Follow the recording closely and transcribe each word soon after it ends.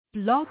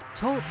Blog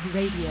Talk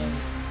Radio.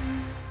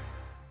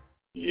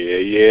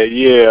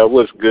 Yeah.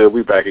 What's good?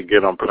 We back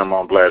again on Put 'em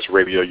on Blast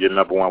Radio, your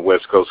number one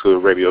West Coast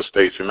Hood radio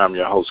station. I'm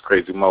your host,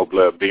 Crazy Mo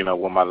Blood Dino,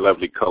 with my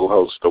lovely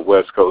co-host, the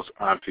West Coast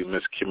Auntie,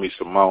 Miss Kimmy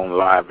Simone,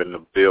 live in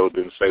the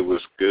building. Say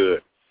what's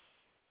good.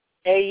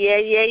 Hey,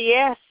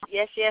 yes.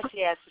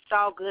 It's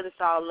all good. It's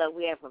all love.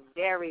 We have a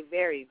very,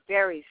 very,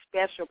 very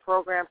special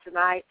program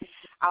tonight.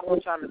 I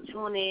want y'all to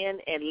tune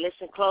in and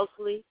listen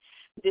closely.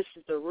 This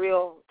is the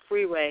real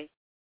Freeway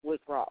with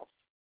Ross.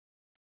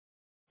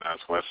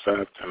 That's what's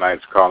up.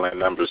 Tonight's call-in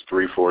number is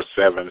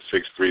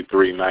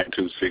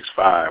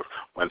 347-633-9265.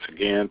 Once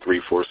again,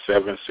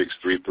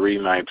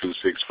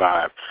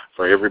 347-633-9265.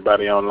 For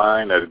everybody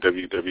online at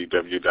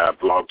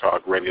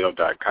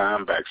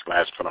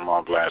www.blogtalkradio.com/Put 'em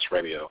on Blast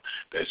Radio.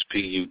 That's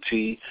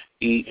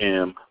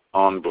PUTEM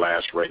on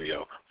Blast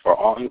Radio. For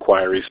all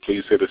inquiries,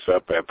 please hit us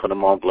up at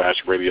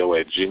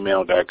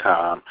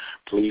putemonblastradio@gmail.com.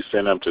 Please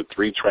send them to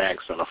 3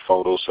 tracks and a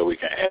photo so we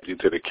can add you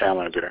to the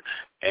calendar.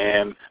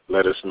 And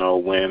let us know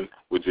when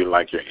would you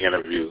like your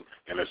interview.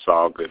 And it's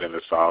all good and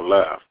it's all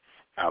love.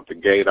 Out the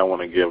gate, I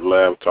want to give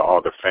love to all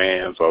the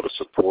fans, all the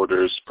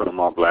supporters, Put 'em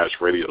on Blast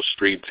Radio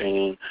street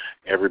team,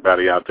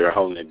 everybody out there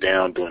holding it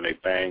down, doing their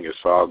thing.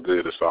 It's all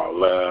good. It's all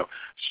love.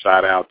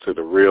 Shout out to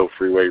the real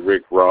Freeway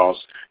Rick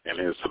Ross and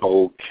his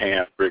whole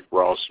camp, Rick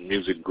Ross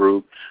Music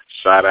Group.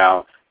 Shout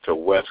out to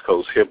West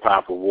Coast Hip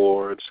Hop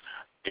Awards.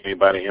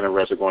 Anybody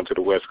interested in going to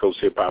the West Coast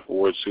Hip Hop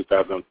Awards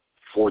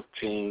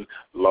 2014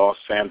 Los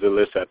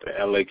Angeles at the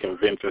LA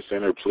Convention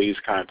Center, please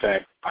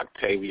contact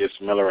Octavius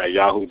Miller at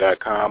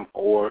yahoo.com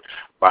or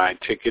buy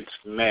tickets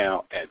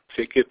now at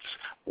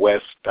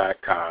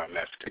ticketswest.com.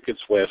 That's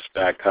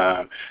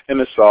ticketswest.com.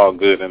 And it's all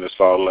good and it's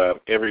all love.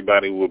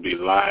 Everybody will be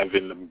live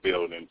in the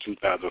building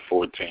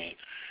 2014.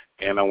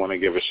 And I want to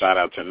give a shout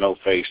out to No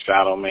Face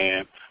Shadow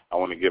Man. I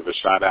want to give a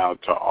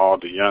shout-out to all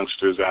the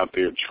youngsters out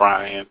there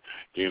trying,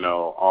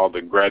 all the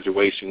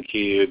graduation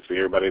kids,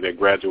 everybody that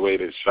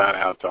graduated,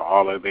 shout-out to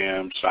all of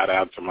them.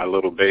 Shout-out to my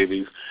little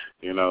babies.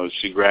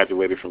 She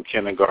graduated from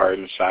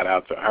kindergarten.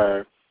 Shout-out to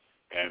her.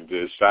 And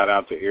just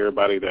shout-out to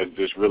everybody that's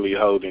just really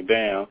holding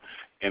down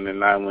in the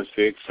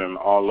 916 and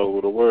all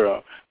over the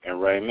world.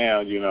 And right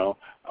now,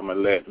 I'm going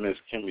to let Miss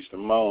Kimmy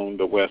Simone,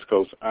 the West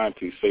Coast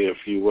Auntie, say a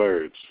few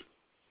words.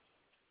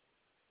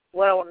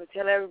 Well, I want to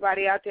tell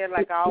everybody out there,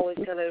 like I always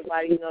tell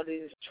everybody, this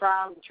is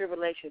trial and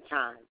tribulation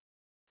time.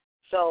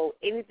 So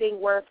anything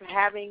worth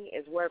having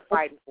is worth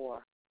fighting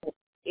for.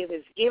 If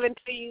it's given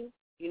to you,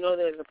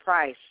 there's a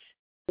price,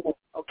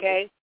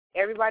 okay?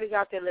 Everybody's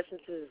out there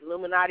listening to this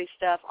Illuminati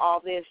stuff, all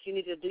this. You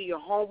need to do your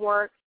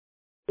homework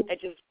and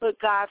just put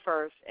God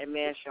first, and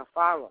man shall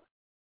follow.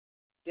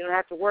 You don't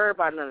have to worry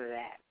about none of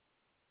that.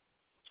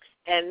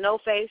 And No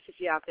Face, if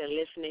you're out there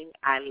listening,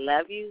 I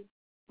love you,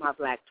 my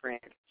black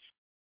friend.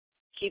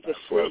 Keep it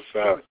sweet.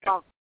 That's what's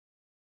up.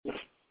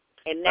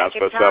 And that's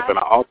what's up. And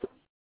I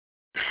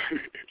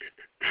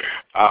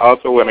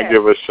also want to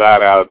give a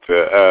shout out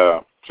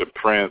to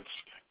Prince,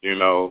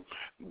 the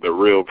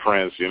real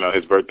Prince.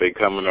 His birthday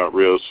coming up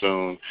real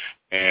soon.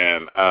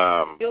 And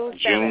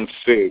June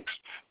 6th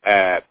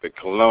at the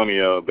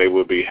Colonial, they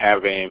will be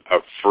having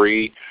a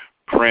free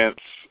Prince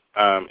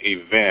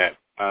event.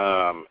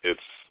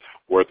 It's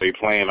where they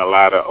playing a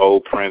lot of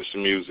old Prince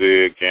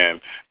music, and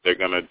they're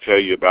going to tell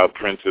you about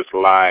Prince's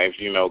life.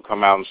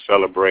 Come out and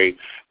celebrate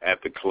at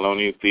the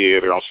Colonial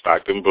Theater on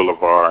Stockton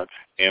Boulevard,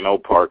 N.O.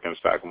 Park in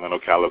Sacramento,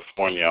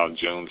 California on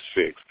June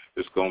 6th.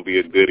 It's going to be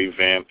a good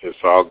event.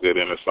 It's all good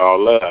and it's all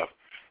love.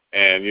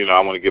 And, I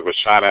want to give a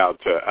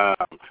shout-out to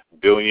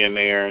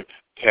Billionaire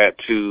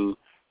Tattoo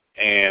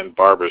and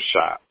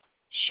Barbershop.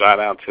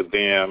 Shout-out to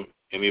them.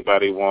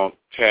 Anybody want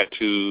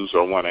tattoos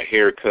or want a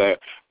haircut,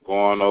 go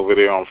on over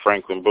there on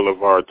Franklin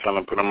Boulevard, tell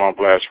them Put 'em on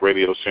Blast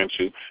Radio sent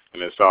you,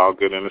 and it's all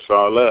good and it's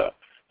all love.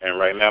 And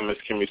right now, Miss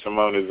Kimmy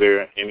Simone, is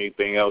there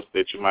anything else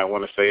that you might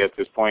want to say at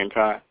this point in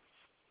time?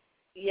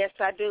 Yes,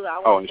 I do.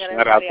 And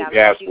shout out to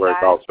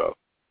Gaswork also.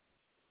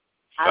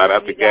 Shout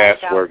out to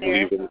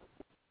Gaswork.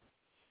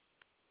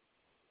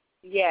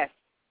 Yes.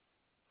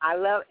 I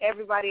love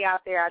everybody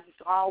out there. I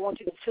just all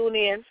want you to tune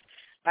in.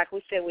 Like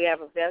we said, we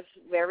have a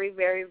very,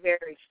 very,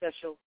 very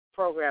special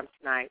program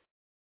tonight.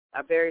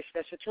 A very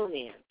special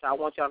tune-in. So I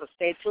want y'all to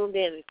stay tuned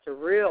in. It's the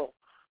real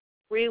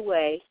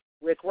Freeway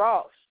Rick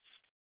Ross.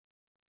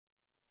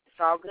 It's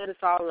all good.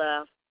 It's all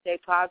love. Stay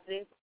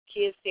positive.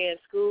 Kids stay in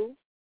school.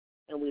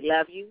 And we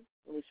love you.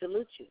 And we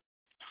salute you.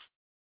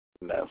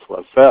 That's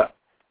what's up.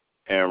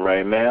 And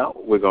right now,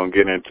 we're going to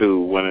get into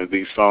one of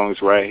these songs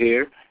right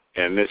here.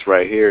 And this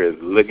right here is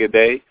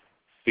Ligaday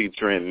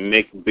featuring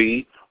Nick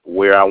B,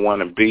 Where I Want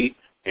to Be.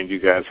 And you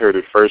guys heard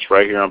it first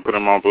right here on Put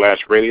 'em on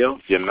Blast Radio,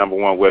 your number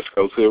one West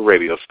Coast Hood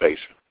radio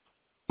station.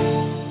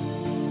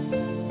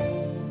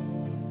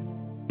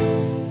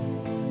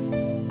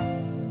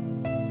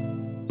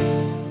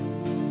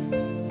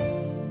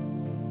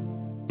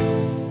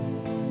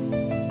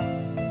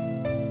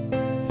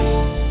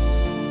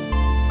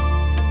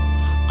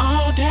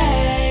 All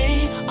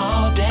day,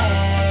 all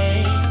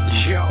day.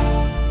 Yo.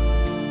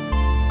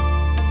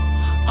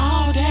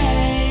 All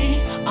day.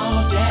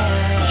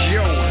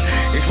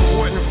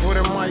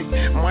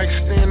 mic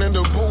stand in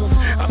the booth,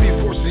 I be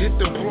forced to hit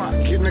the block,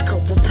 getting a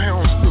couple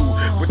pounds through.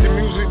 With the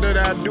music that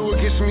I do, it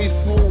gets me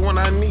through when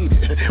I need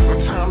it.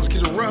 When times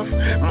get rough,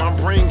 my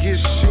brain gets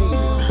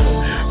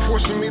shaded,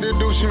 forcing me to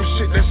do some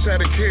shit that's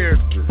out of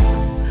character.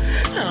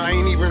 I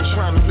ain't even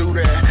trying to do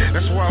that.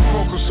 That's why I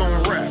focus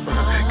on rap,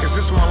 cause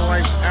it's my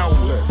life's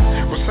outlet.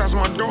 Besides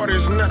my daughter,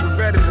 there's nothing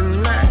better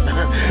than that.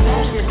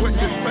 Most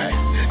neglected fact,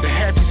 the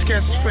happy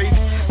scats fake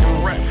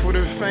and rap for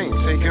the fame,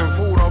 taking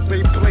food off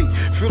they plate,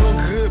 feeling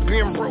good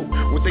being broke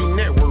with they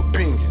network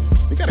pinging.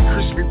 They got a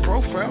crispy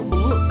profile, but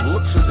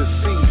looks are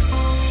deceiving.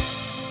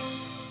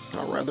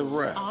 I'd rather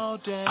rap.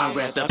 I'd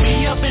rather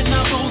be up in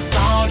the booth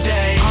all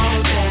day,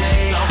 around and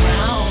play,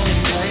 around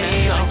and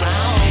play.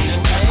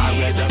 I'd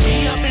rather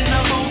be up in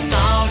the booth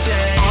all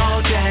day,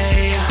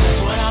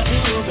 that's what I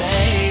do,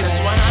 babe, that's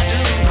what I do.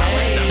 I'd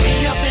rather be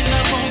up in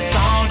the booth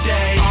all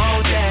day,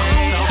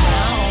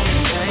 around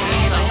and play,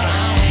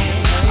 around.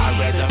 I'd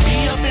rather be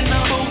up in the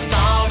booth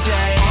all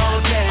day,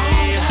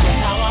 that's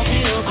how I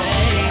feel,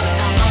 babe,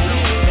 that's how I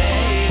feel,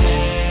 babe.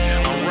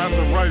 I'd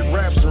rather write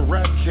raps and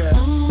rap cats.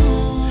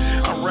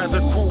 I'd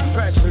rather quote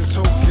facts than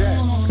toe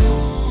cats.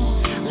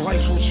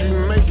 Life's what you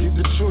make it,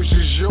 the choice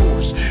is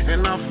yours.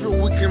 And I feel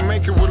we can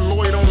make it with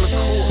Lloyd on the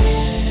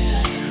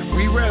court.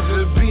 We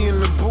rather be in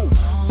the booth,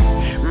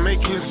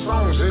 making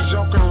songs that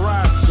y'all can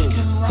ride to.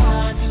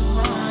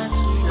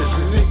 It's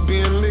Nick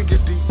being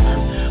liggity.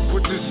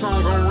 Put this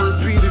song on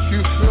repeat if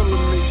you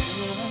feeling me.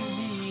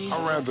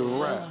 I'd rather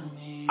rap.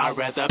 I'd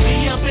rather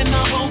be up in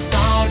the booth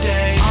all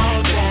day,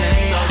 around and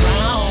play,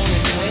 around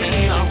and play.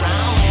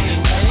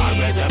 I'd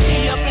rather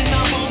be up in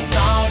the booth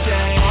all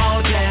day,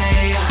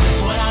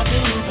 that's what I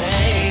do,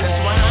 babe,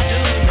 that's what I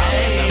do, babe.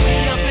 I'd rather be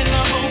up in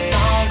the booth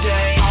all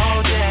day,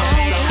 around and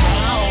play,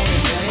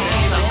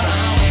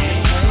 around.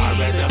 I'd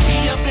rather be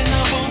up in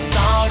the booth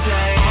all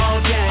day,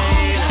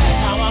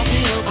 that's how I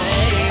feel,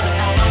 babe, that's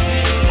how I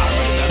feel. I'd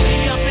rather be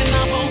up in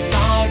the booth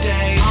all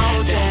day,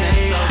 around and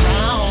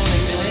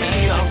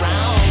play,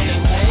 around and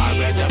play. I'd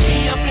rather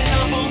be up in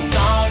the booth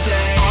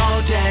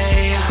all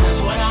day,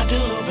 that's what I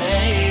do,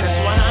 babe,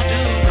 that's what I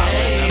do, babe. I'd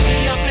rather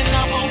be up in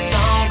the booth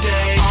all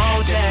day,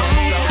 around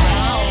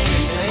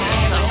and play,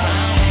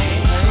 around.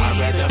 I'd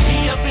rather be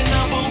up in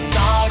the booth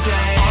all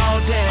day,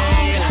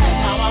 that's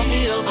how I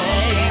feel,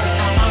 babe, that's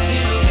how I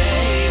feel, babe.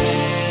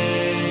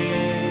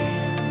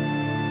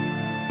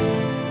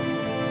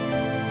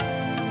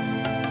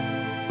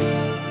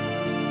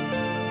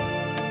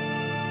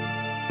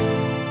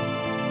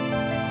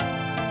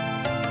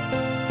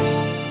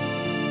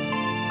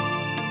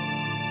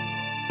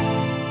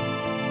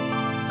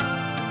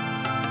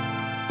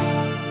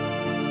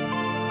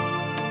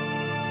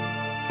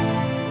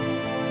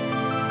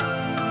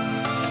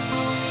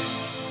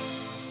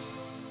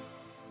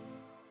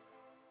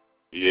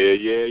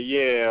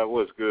 Yeah.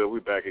 What's good? We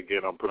back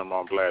again on Put 'em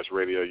on Blast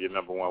Radio, your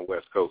number one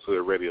West Coast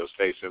hood radio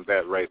station.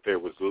 That right there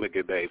was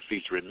Ligaday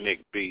featuring Nick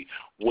B,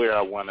 Where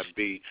I Wanna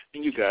Be.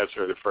 And you guys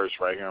heard it first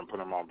right here on Put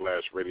 'em on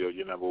Blast Radio,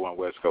 your number one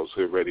West Coast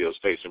hood radio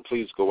station.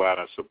 Please go out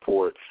and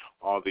support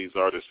all these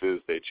artists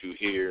that you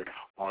hear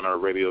on our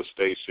radio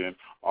station.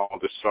 All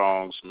the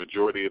songs,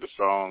 majority of the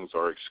songs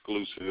are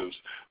exclusives.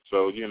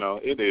 So,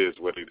 it is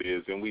what it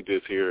is. And we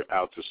just here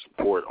out to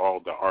support all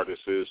the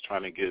artists,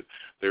 trying to get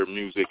their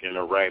music in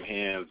the right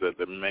hands of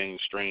the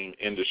mainstream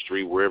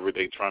industry. Wherever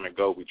they trying to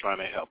go, we trying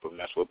to help them.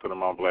 That's what Put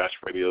 'em on Blast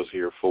Radio is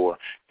here for.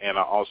 And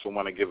I also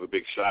want to give a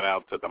big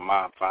shout-out to the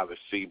Mob Father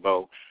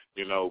Sibo.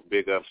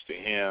 Big ups to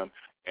him.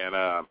 And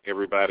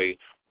everybody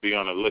be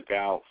on the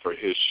lookout for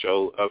his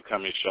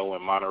upcoming show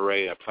in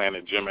Monterey at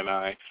Planet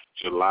Gemini,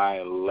 July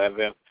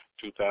 11th,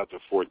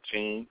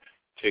 2014.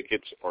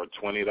 Tickets are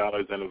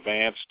 $20 in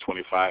advance,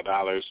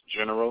 $25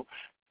 general,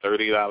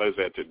 $30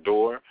 at the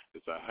door.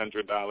 It's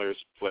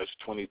 $100 plus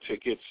 20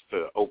 tickets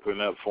to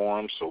open up for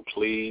him. So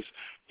please,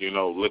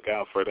 look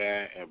out for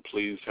that, and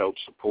please help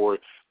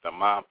support the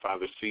Mob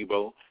Father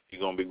Sibo. He's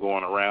going to be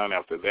going around.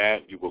 After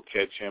that, you will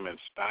catch him in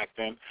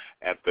Stockton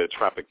at the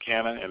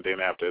Tropicana, and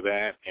then after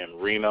that in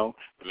Reno,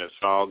 and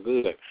it's all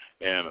good,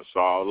 and it's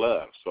all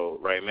love. So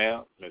right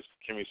now, Miss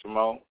Kimmy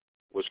Simone,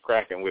 what's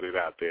cracking with it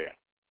out there?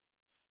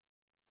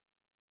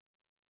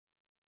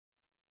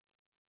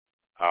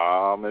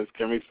 Oh, Miss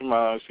Kimmy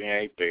Simone, she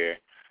ain't there.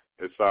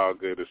 It's all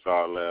good. It's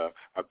all love.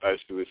 I thought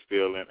she was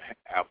still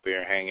out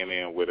there hanging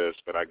in with us,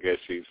 but I guess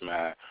she's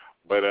not.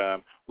 But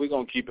we're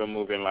going to keep it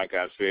moving, like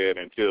I said,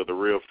 until the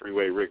real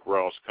Freeway Rick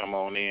Ross come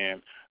on in.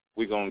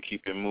 We're going to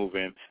keep it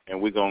moving, and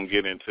we're going to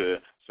get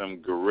into some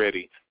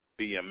Goretti,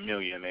 Be a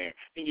Millionaire.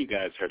 And you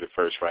guys heard it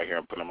first right here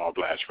on Put 'em on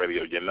Blast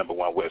Radio, your number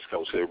one West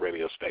Coast hood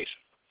radio station.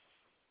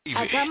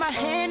 I got my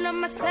hand on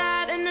my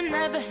side and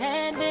another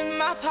hand in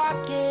my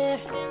pocket.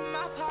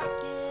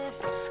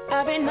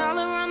 I've been all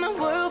around the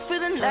world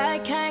feeling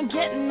like I ain't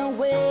getting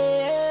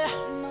nowhere.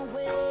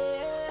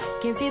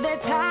 Can see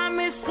that time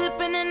is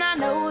slipping and I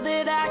know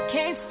that I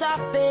can't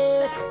stop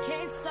it.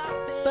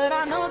 But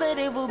I know that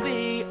it will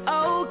be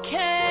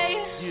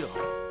okay.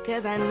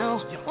 Cause I know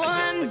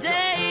one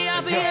day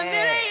I'll be a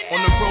millionaire.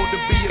 On the road to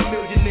be a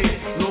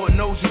millionaire. Lord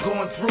knows you're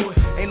going through it.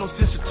 Ain't no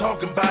sense of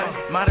talking about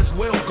it, might as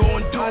well go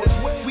and do it.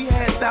 We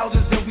had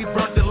thousands and we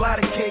burnt a lot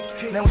of cake.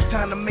 Now it's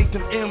time to make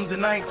them M's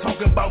and I ain't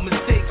talking about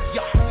mistakes.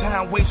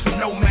 Time waits for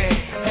no man.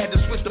 Had to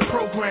switch the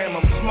program.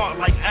 I'm smart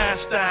like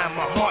Einstein.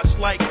 My heart's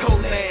like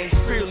Conan.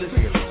 Fearless.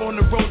 On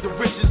the road to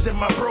riches in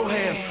my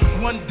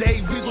Broham. One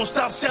day we gon'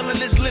 stop selling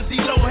this Lindsay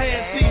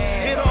Lohan. See,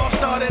 it all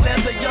started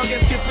as a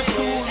youngin' skipping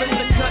school in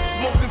the cut,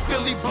 smoking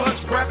Philly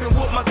blunts, rapping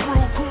with my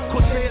crew.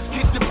 Cortez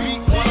kicked the beat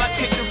while I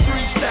kicked the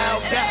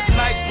freestyle. Got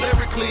nice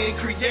lyrically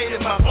and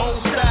created my own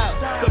style.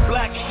 The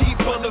black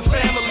sheep of the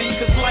family,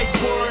 cause life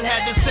boring.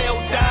 Had to sell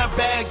dime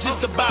bags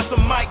just to buy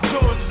some Mike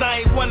Jordans.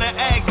 I ain't wanna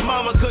ask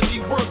mama cause she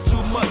worked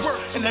too much.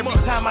 And every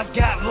time I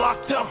got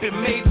locked up it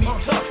made me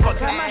tough. I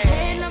got my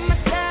hand on my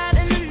side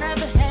and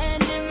another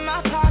hand in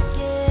my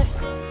pocket.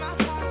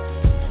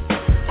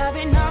 I've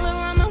been all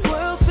around the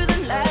world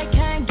feeling like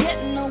I ain't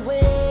getting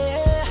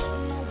nowhere.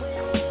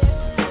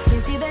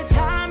 Can see that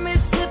time is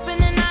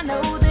slipping and I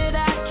know that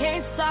I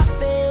can't stop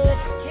it.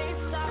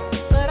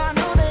 But I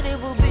know that it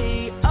will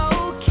be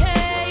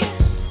okay.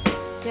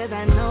 Cause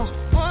I know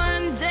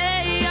one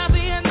day I'll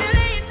be a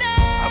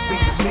millionaire. I'll be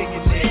a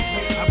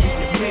millionaire. I'll be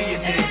a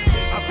millionaire.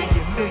 I'll be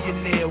a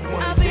millionaire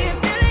one I'll be day. a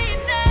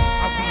millionaire.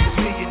 I'll be a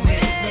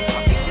millionaire.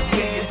 I'll be a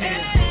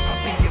millionaire.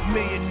 I'll be a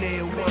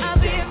millionaire one I'll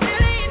be day. a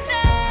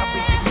millionaire. I'll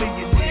be a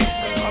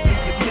millionaire. I'll be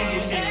a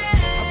millionaire.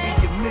 I'll be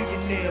a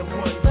millionaire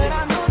one day. But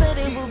I know that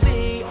it will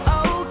be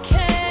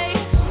okay.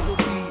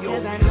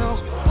 Cause I know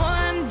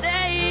one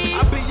day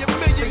I'll be a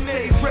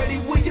millionaire. Ready,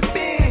 where you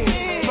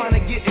been? Trying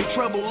to get in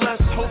trouble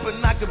less,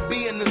 hoping I could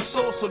be in the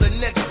source of the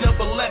next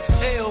double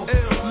XL.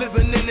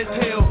 Living in this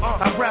hell.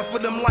 I rap for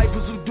them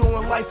lifers who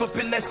doing life up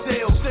in that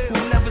cell.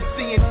 Who never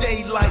seeing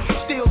daylight,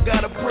 still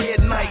gotta pray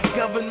at night.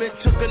 Government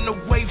taking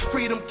away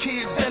freedom,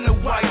 kids and the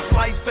wife.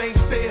 Life ain't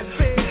fair.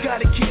 You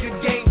gotta keep your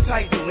game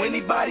tight. Do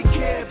anybody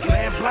care?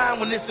 Playing blind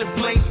when it's in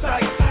plain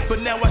sight.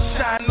 But now I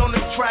shine on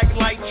the track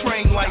like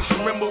train lights.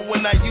 Remember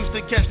when I used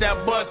to catch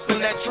that bus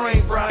in that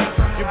train ride?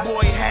 Your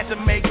boy had to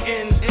make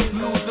ends,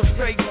 lose the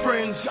fake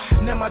friends.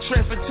 Now my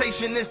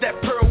transportation is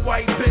that pearl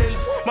white Benz.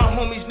 My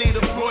homies need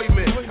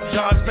employment.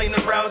 Jobs ain't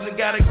arousing,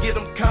 gotta get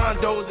them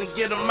condos and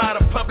get them out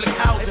of public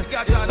housing. It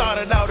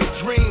started out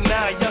a dream,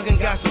 now a youngin'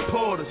 got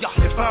supporters.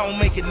 If I don't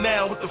make it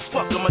now, what the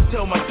fuck I'ma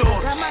tell my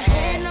daughters? got my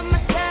hand on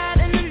my side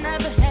and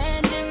another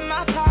hand in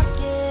my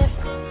pocket.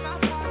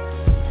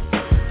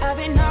 I've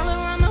been all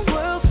around the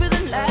world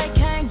feeling like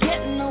I ain't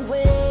getting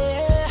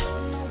nowhere.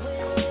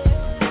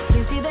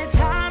 Can see that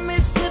time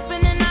is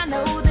slipping and I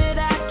know that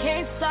I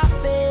can't stop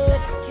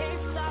it.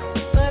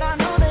 But I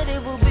know that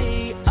it will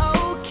be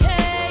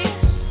okay.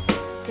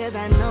 Cause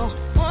I know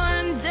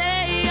one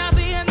day I'll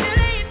be a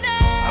millionaire.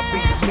 I'll be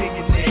a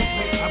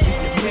millionaire. I'll be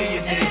a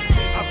millionaire.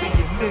 I'll be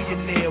a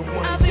millionaire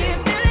one I'll be day. a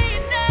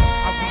millionaire.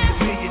 I'll be a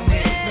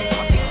millionaire.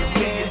 I'll be a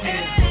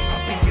millionaire.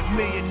 I'll be a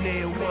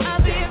millionaire one I'll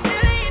be day. a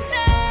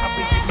millionaire. I'll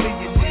be a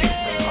millionaire.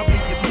 I'll be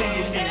a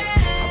millionaire.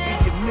 I'll be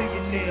a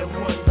millionaire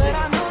one day. But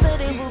I know that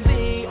it will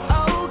be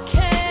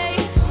okay.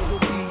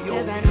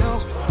 Cause I know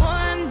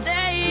one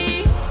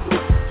day.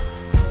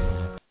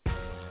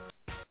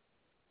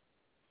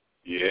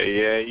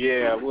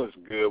 Yeah. What's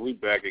good? We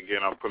back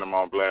again on Put 'em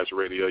on Blast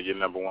Radio, your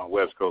number one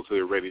West Coast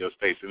hood radio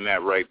station.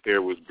 That right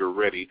there was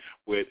Goretti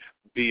with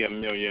Be a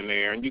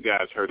Millionaire. And you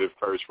guys heard it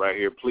first right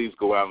here. Please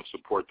go out and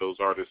support those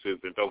artists. And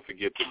don't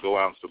forget to go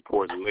out and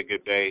support Liga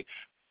Day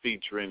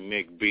featuring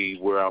Nick B,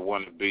 Where I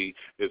Want to Be.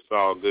 It's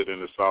all good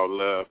and it's all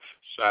love.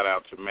 Shout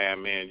out to Man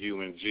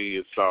UNG.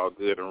 It's all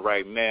good. And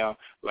right now,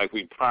 like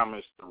we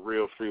promised, the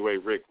real Freeway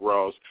Rick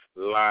Ross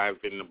live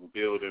in the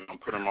building on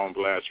Put 'em on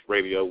Blast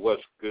Radio.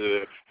 What's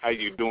good? How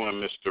you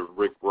doing, Mr.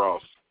 Rick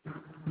Ross?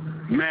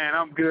 Man,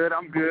 I'm good.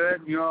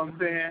 You know what I'm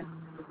saying?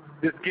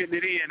 Just getting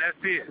it in.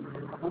 That's it.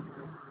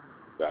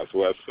 That's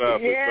what's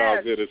up. Yes. It's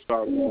all good. It's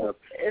all good.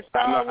 It's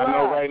all I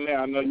know love. right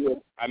now.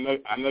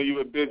 I know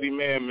you're a busy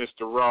man,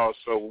 Mr. Ross.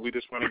 So we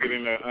just want to get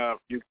into a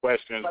few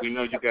questions. We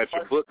know you got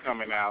your book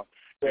coming out.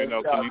 You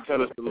know, can you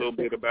tell us a little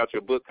bit about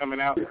your book coming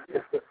out?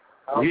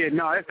 Yeah,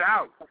 no, it's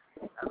out.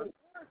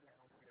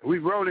 We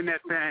rolling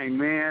that thing,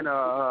 man.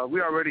 We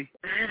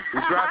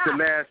dropped it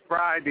last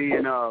Friday,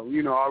 and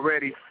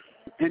already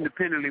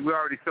independently we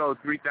already sold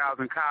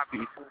 3,000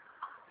 copies.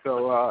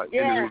 So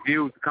and the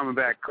reviews are coming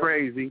back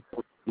crazy.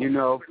 Saying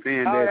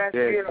that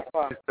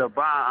it's a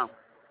bomb.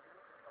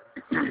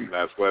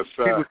 That's what's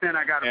up. People saying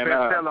I got a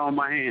bestseller on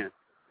my hands.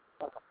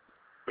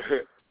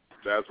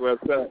 That's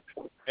what's up.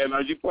 And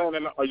are you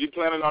planning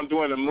on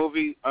doing a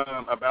movie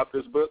about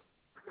this book?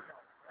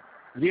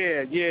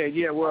 Yeah.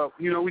 Well,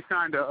 we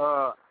signed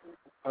a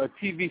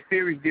TV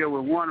series deal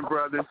with Warner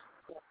Brothers.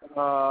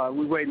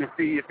 We're waiting to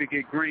see if it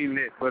get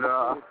greenlit, but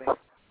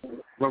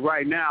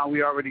right now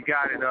we already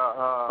got it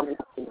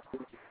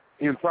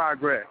in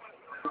progress.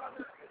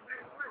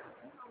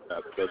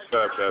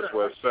 That's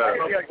what's up.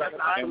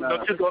 And,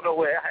 don't you go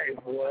nowhere, hey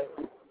boy.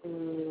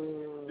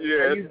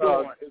 Yeah, it's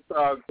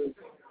all good.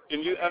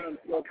 Can you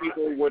tell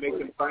people where they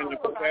can find you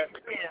for that?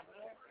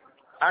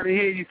 I didn't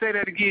hear you say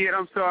that again.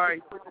 I'm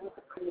sorry.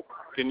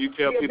 Can you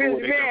tell people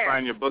where they can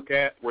find your book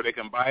at, where they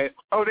can buy it?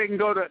 Oh, they can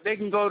go to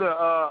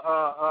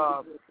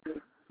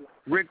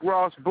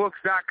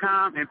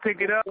rickrossbooks.com and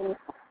pick it up.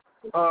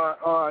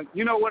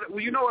 You know what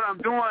I'm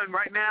doing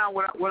right now.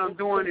 What I'm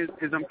doing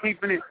is I'm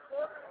keeping it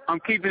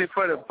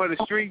for the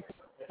streets.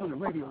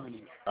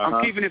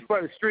 I'm keeping it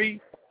for the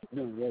streets.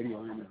 Doing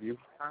radio interview.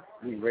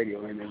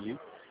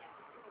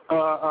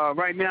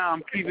 Right now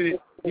I'm keeping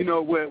it,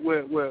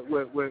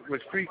 where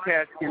street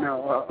cats can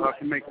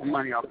make some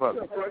money off of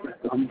it.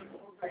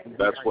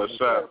 That's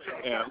what's up.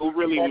 And who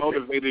really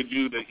motivated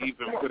you to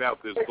even put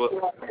out this book?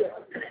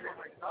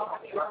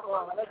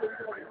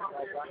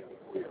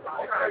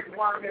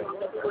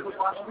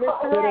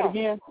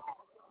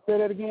 Say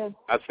that again.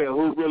 I said,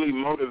 who really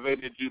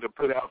motivated you to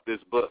put out this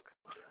book?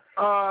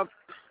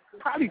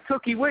 Probably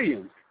Tookie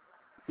Williams.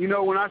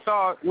 When I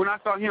saw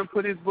him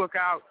put his book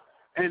out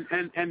and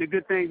the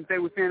good things they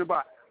were saying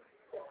about.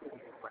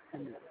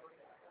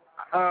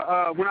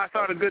 When I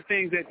saw the good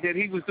things that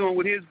he was doing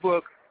with his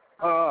book,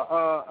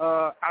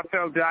 I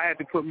felt that I had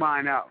to put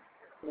mine out.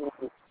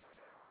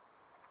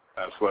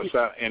 That's what's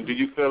up. And do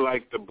you feel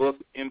like the book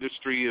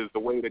industry is the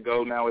way to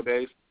go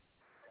nowadays?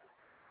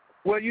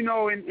 Well,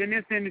 in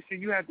this industry,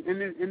 you have in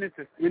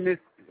this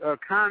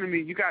economy,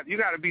 you got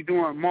to be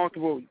doing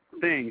multiple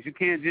things. You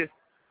can't just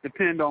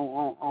depend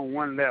on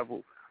one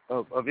level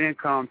of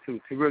income to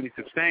really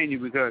sustain you,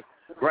 because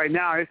right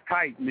now it's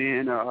tight,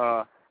 man.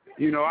 I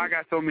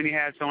got so many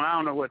hats on, I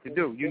don't know what to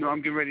do.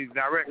 I'm getting ready to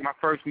direct my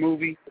first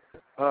movie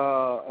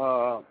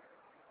with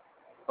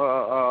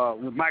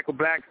Michael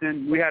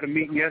Blackson. We had a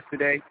meeting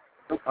yesterday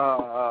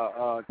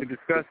to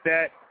discuss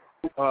that.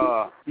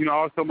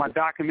 Also my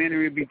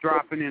documentary will be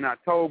dropping in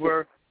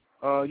October.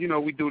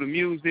 We do the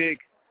music.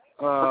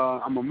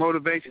 I'm a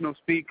motivational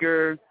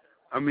speaker.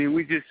 I mean,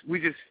 we just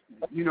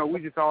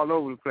all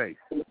over the place.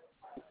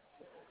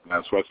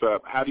 That's what's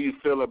up. How do you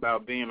feel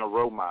about being a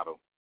role model?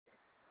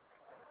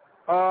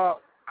 I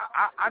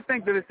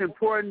think that it's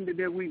important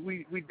that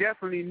we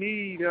definitely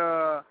need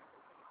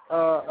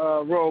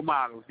role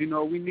models. We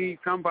need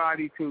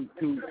somebody to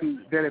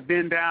that have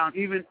been down.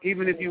 Even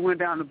if you went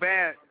down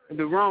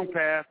the wrong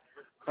path,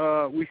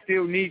 we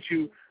still need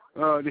you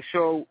to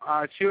show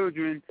our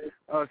children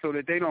so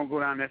that they don't go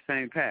down that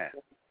same path.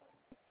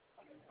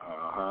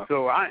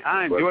 So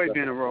I enjoy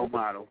being a role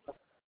model.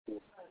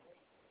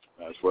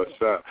 That's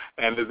what's up.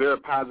 And is there a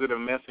positive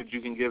message you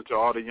can give to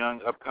all the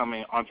young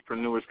upcoming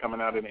entrepreneurs coming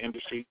out in the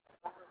industry?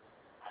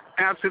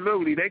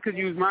 Absolutely. They could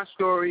use my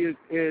story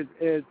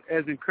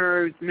as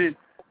encouragement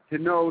to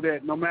know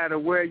that no matter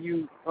where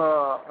you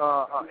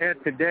are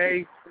at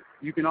today,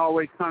 you can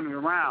always turn it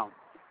around.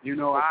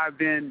 I've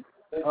been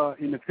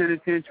in the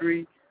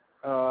penitentiary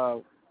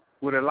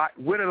with a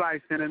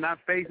life sentence, not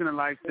facing a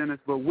life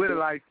sentence, but with a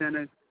life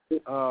sentence,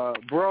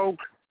 broke,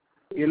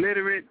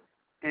 illiterate,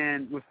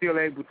 and was still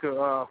able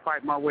to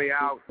fight my way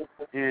out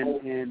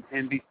and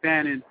be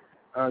standing,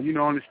 on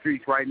the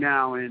streets right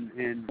now and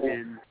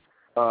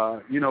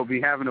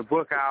be having a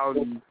book out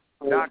and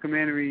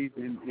documentaries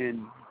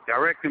and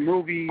directing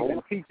movies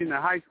and teaching a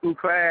high school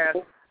class,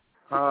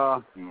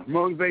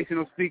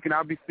 motivational speaking.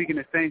 I'll be speaking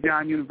at St.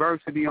 John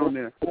University on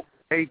the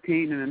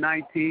 18th and the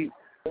 19th.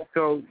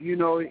 So,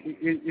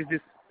 it's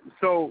just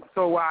so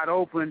wide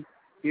open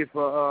if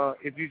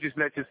you just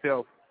let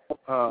yourself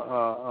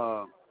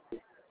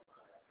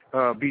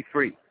be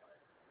free.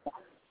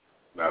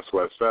 That's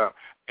what's up.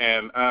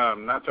 And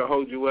not to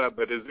hold you up,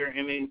 but is there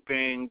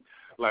anything,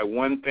 like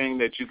one thing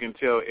that you can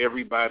tell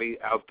everybody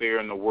out there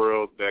in the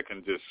world that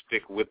can just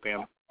stick with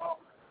them?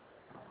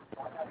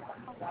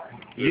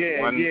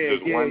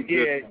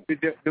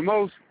 The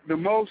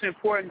most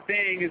important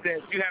thing is that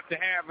you have to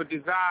have a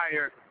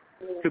desire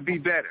to be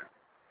better.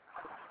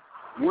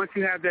 Once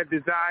you have that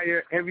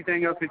desire,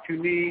 everything else that you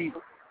need,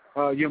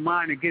 your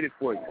mind will get it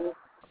for you.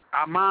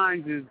 Our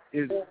minds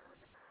is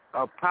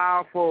a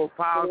powerful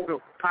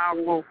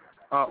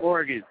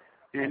organ,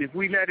 and if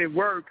we let it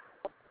work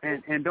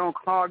and don't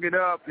clog it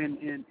up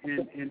and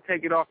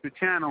take it off the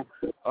channel,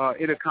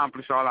 it'll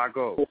accomplish all our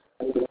goals.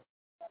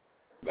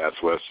 That's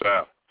what's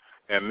up.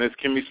 And Miss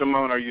Kimmy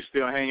Simone, are you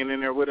still hanging in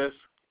there with us?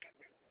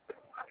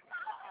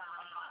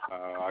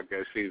 I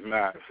guess she's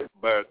not.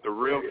 But the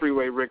real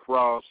Freeway Rick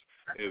Ross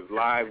is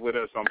live with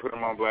us on Put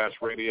 'em on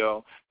Blast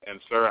Radio. And,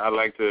 sir, I'd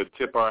like to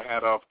tip our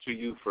hat off to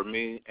you for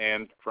me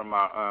and from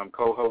my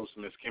co-host,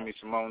 Miss Kimmy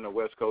Simone, the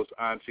West Coast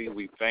auntie.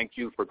 We thank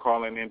you for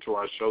calling into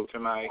our show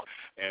tonight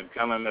and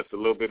telling us a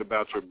little bit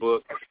about your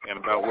book and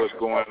about what's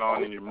going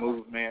on in your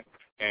movement,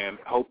 and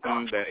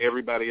hoping that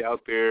everybody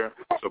out there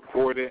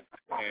support it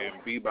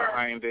and be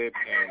behind it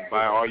and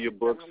buy all your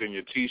books and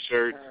your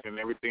T-shirts and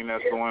everything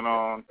that's going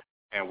on.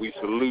 And we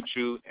salute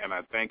you, and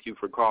I thank you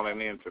for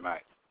calling in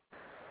tonight.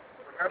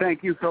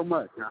 Thank you so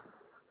much.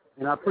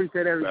 And I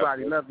appreciate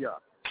everybody. Love y'all.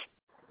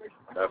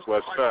 That's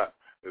what's up.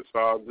 It's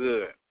all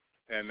good.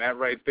 And that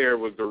right there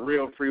was the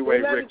real Freeway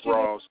Rick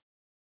Ross.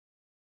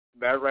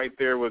 That right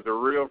there was the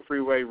real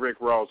Freeway Rick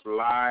Ross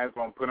live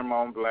on Put 'em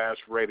on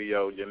Blast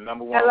Radio, your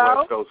number one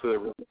West Coast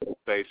hood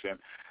station.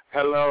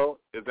 Hello,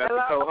 is that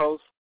the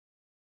co-host?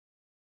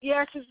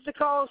 Yes, it's the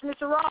calls,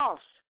 Mr. Ross.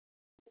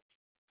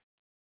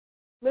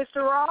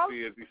 Mr. Ross?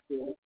 Is he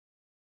still?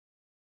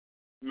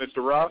 Mr.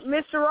 Ross?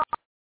 Mr. Ross?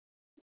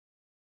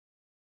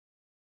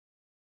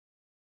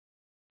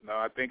 No,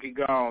 I think he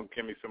gone,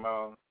 Kimmy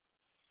Simone.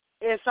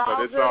 It's all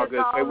but it's good. all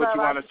good. Say what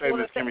you want to say,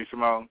 Miss Kimmy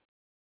Simone.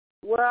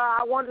 Well,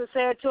 I wanted to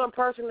say it to him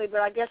personally,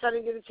 but I guess I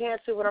didn't get a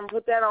chance to, but I'm going to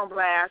put that on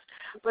blast.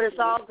 But it's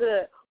all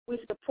good. We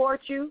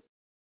support you.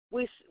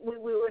 We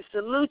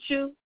salute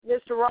you,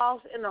 Mr.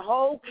 Ross, and the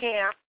whole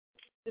camp.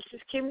 This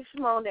is Kimmy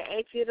Simone, the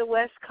AT of the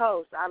West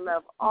Coast. I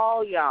love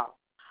all y'all.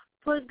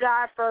 Put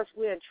God first.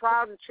 We're in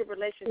trials and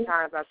tribulation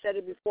times. I said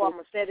it before. I'm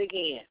going to say it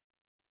again.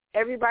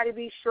 Everybody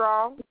be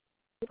strong.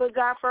 Put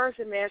God first,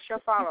 and man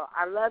shall follow.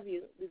 I love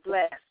you. Be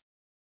blessed.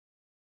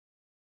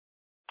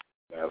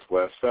 That's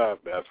what's up.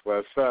 That's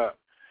what's up.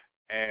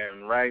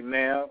 And right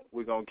now,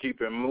 we're going to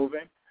keep it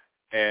moving.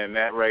 And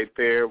that right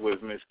there was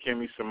Miss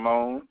Kimmy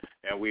Simone.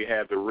 And we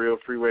had the real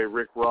Freeway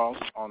Rick Ross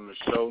on the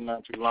show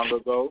not too long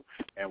ago.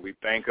 And we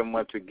thank him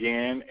once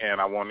again. And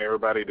I want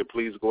everybody to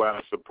please go out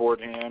and support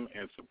him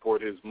and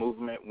support his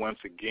movement once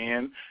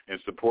again. And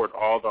support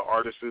all the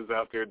artists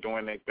out there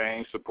doing their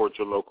thing. Support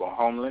your local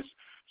homeless.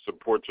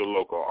 Support your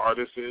local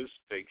artists.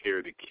 Take care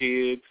of the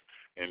kids.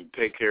 And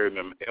take care of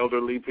them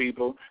elderly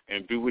people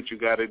and do what you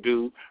got to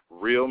do.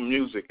 Real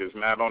music is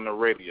not on the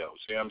radio.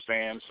 See what I'm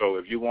saying? So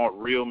if you want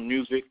real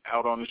music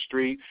out on the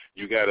street,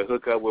 you got to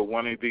hook up with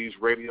one of these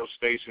radio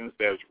stations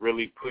that's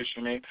really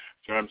pushing it.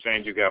 See what I'm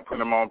saying? You got to put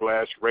them on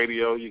blast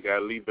radio. You got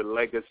to leave a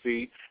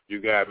legacy. You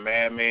got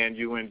Madman,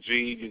 UNG.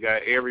 You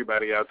got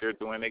everybody out there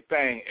doing their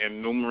thing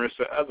and numerous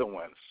other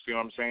ones. See what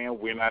I'm saying?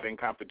 We're not in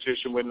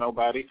competition with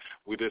nobody.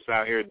 We're just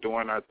out here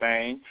doing our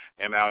thing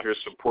and out here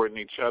supporting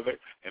each other,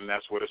 and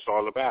that's what it's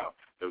all about.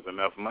 There's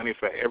enough money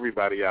for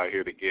everybody out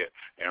here to get.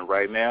 And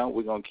right now,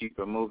 we're going to keep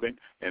it moving.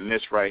 And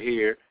this right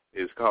here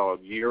is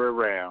called Year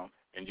Around.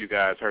 And you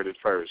guys heard it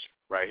first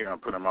right here on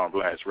Put 'em on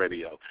Blast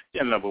Radio,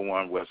 your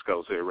 #1 West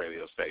Coast hit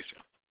radio station.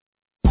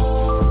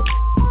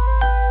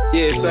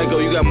 Yeah, Psycho,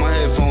 you got my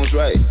headphones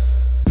right.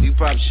 You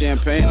pop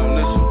champagne on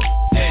this one.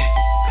 Yeah.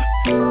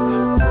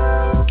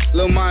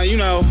 Lil' Ma, you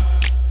know,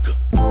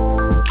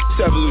 it's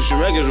Evolution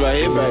Records right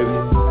here, baby.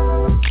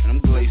 And I'm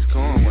Glaze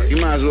Conway. You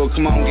might as well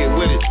come on and get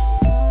with it.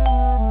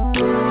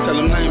 Tell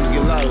them names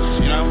get lost,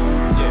 you know?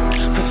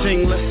 Yeah. I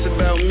sing less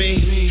about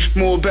me,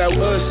 more about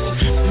us.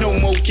 No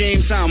more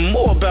game time,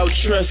 more about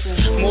trust.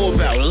 More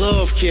about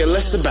love, care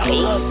less about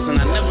us. And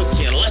I never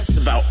care less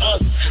about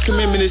us.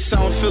 Commitment is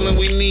something feeling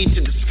we need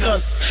to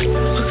discuss.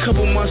 A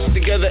couple months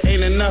together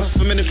ain't enough.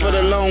 A minute for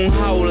the long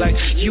haul, like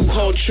you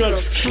haul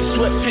trucks.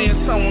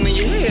 Sweatpants on and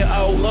your hair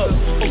all up.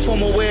 Or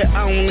formal wear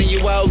on and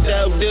you all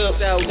dolled up.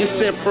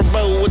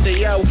 Inseparable with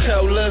the all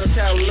call us.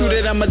 True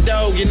that I'm a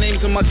dog, your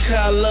name's on my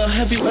collar.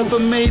 Have you ever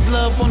made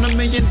love on $1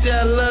 million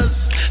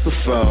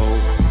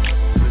before?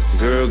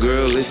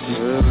 Girl, listen.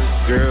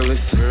 Girl,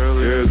 listen.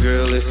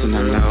 Girl, listen.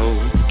 I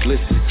know.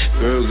 Listen.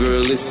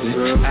 Girl,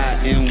 listen.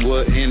 I am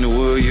what in the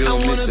world you're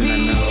missing. I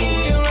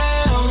know.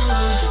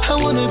 I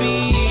wanna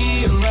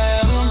be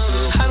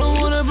around. I don't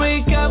wanna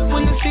break up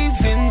when the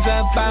season's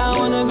up. I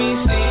wanna be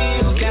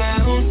still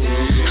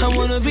down. I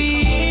wanna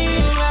be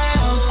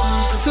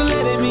around. So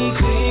let it be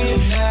clear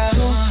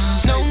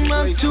now. No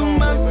month, 2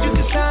 months, you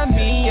can sign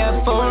me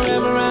up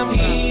forever. I'm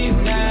here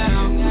now.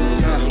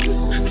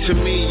 To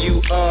me,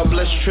 you are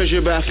blessed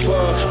treasure by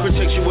far.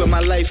 Protect you with my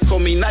life, call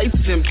me Night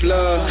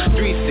Templar.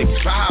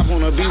 365,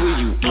 wanna be where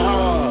you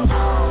are.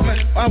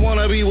 I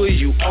wanna be where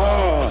you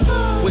are.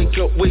 Wake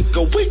up,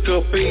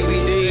 baby.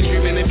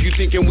 Daydreaming if you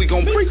thinking we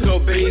gon' break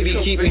up, baby.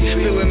 Keep me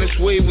feeling this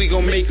way, we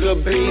gon' make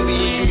up,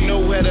 baby. You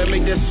know how to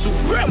make that soup,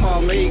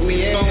 grandma make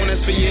me.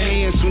 Bonus for your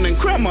hands, soon then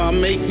grandma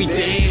make me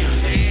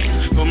damn.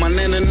 But my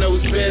nana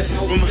knows best.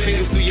 Run my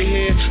fingers through your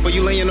hair while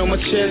you laying on my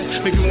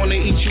chest. Make me wanna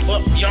eat you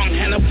up, young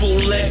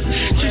Hannibal left.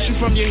 Kiss you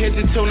from your head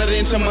to toe, not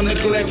into my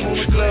neglect.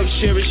 Love,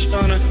 cherish,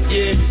 honor,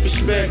 yeah,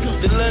 respect.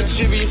 The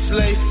luxurious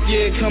life,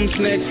 yeah, comes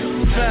next.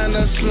 Find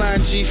us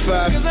flying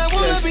G5. Cause I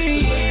wanna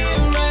be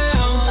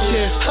around.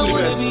 Yeah, I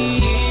wanna be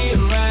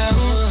around.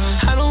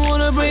 I don't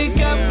wanna break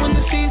up when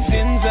the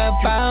season's up.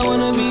 I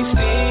wanna be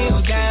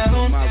still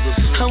down.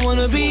 I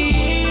wanna be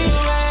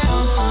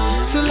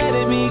around. So let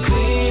it be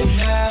clear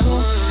now.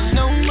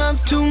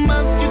 2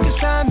 months, you can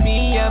sign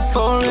me up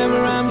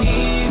forever. I'm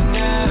here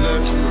now.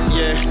 Look,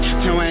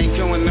 yeah, no, I ain't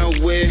going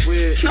nowhere.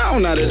 No,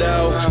 not at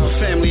all.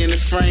 Family in the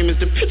frame is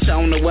the picture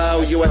on the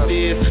wall. Your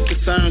ideas,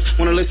 concerns,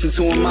 wanna listen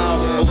to them all.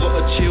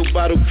 Over a chill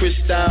bottle,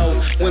 crystal.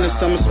 Winter,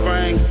 summer,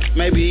 spring,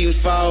 maybe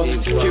even fall.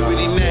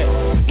 Security net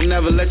will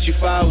never let you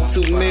fall.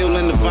 2 mil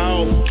in the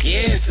vault,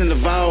 yeah, it's in the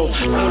vault.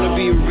 I wanna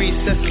be a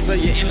recesses of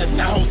your inner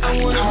thoughts. I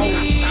wanna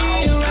be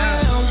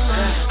around.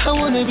 I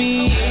wanna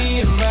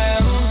be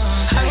around.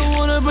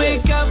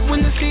 Break up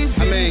when the season's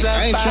up.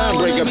 I ain't trying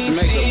to break up to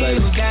make up, baby.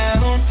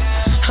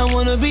 I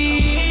wanna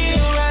be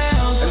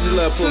around. I just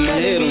love putting my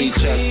head on each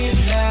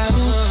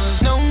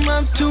other. No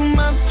month, 2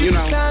 months, you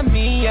can sign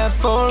me up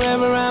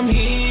forever. I'm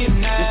here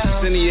now. Just the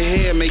scent of your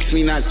hair makes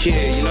me not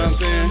care. You know what I'm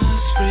saying?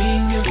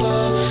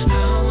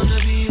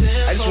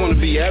 I just want to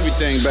be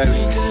everything, baby. I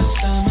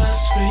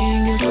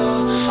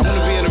want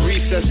to be in the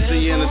recesses of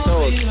your inner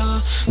thoughts.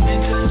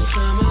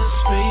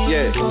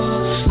 Yeah.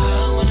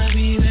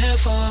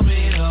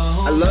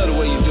 I love the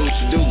way you do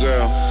what you do,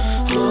 girl.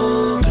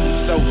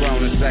 So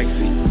grown and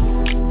sexy.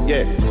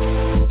 Yeah.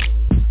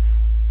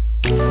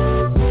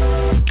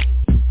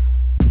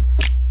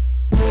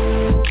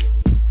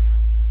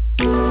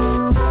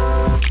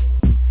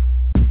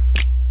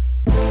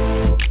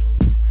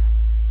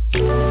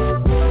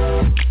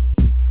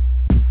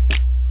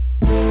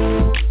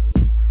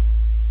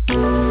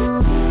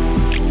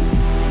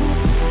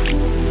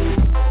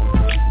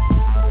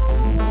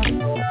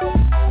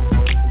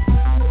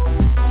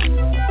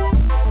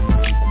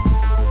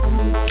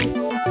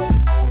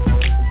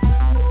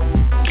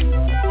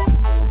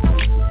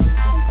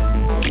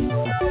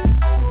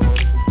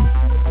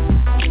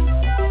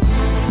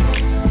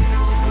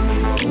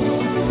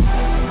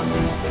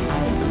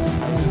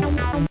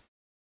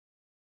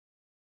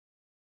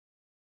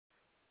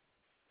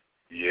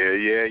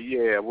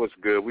 Yeah, what's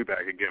good? We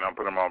back again on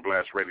Put 'em on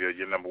Blast Radio,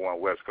 your number one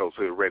West Coast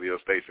Hood radio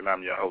station.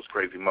 I'm your host,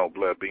 Crazy Mo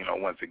Blood Bino,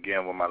 once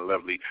again with my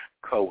lovely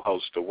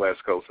co-host, the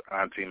West Coast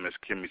Auntie, Miss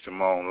Kimmy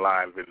Simone,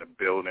 live in the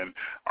building.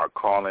 Our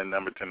call-in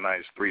number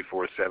tonight is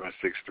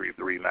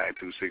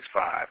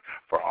 347-633-9265.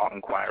 For all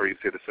inquiries,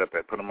 hit us up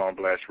at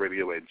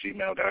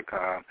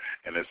putemonblastradio@gmail.com,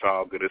 and it's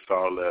all good, it's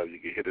all love. You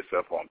can hit us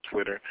up on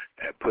Twitter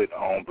at Put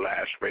On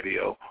Blast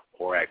Radio,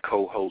 or at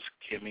co-host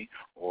Kimmy,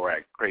 or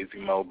at Crazy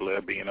Mo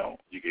Blood Bino.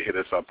 You can hit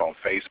us up on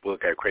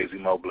Facebook at Crazy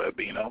Mo Blood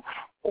Bino,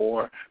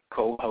 or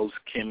co-host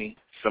Kimmy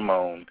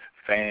Simone,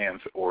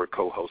 fans, or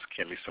co-host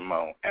Kimmy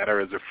Simone. Add her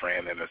as a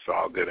friend, and it's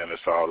all good and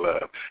it's all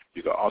love.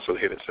 You can also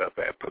hit us up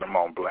at Put 'em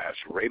on Blast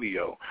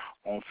Radio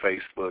on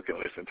Facebook and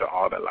listen to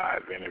all the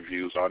live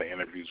interviews, all the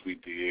interviews we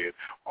did,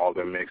 all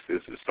the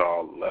mixes. It's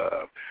all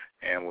love.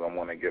 And we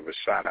want to give a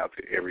shout-out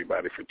to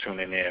everybody for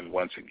tuning in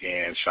once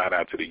again.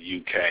 Shout-out to the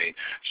UK.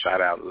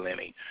 Shout-out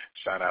Lenny.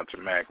 Shout-out to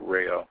Mac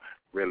Rail.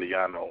 Really,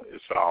 y'all know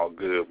it's all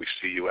good. We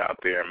see you out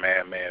there,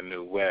 Madman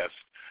New West.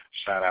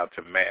 Shout-out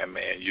to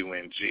Madman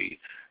UNG.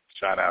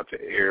 Shout-out to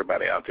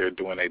everybody out there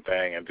doing their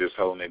thing and just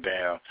holding it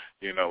down.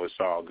 You know, it's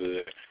all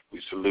good.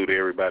 We salute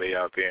everybody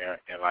out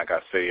there. And like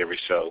I say every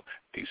show,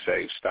 be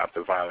safe, stop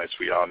the violence.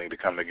 We all need to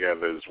come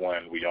together as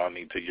one. We all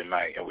need to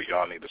unite, and we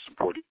all need to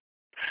support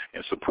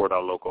and support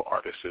our local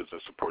artists and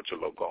support your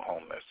local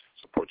homeless.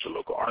 Support your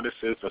local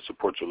artists and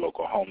support your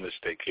local homeless.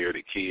 Take care of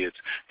the kids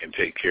and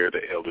take care of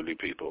the elderly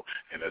people.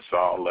 And it's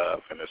all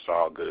love and it's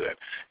all good.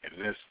 And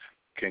this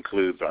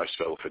concludes our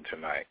show for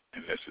tonight.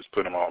 And this is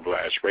Put 'em on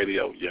Blast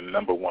Radio, your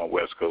number one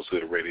West Coast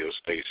Hood radio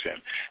station.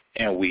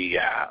 And we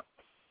out.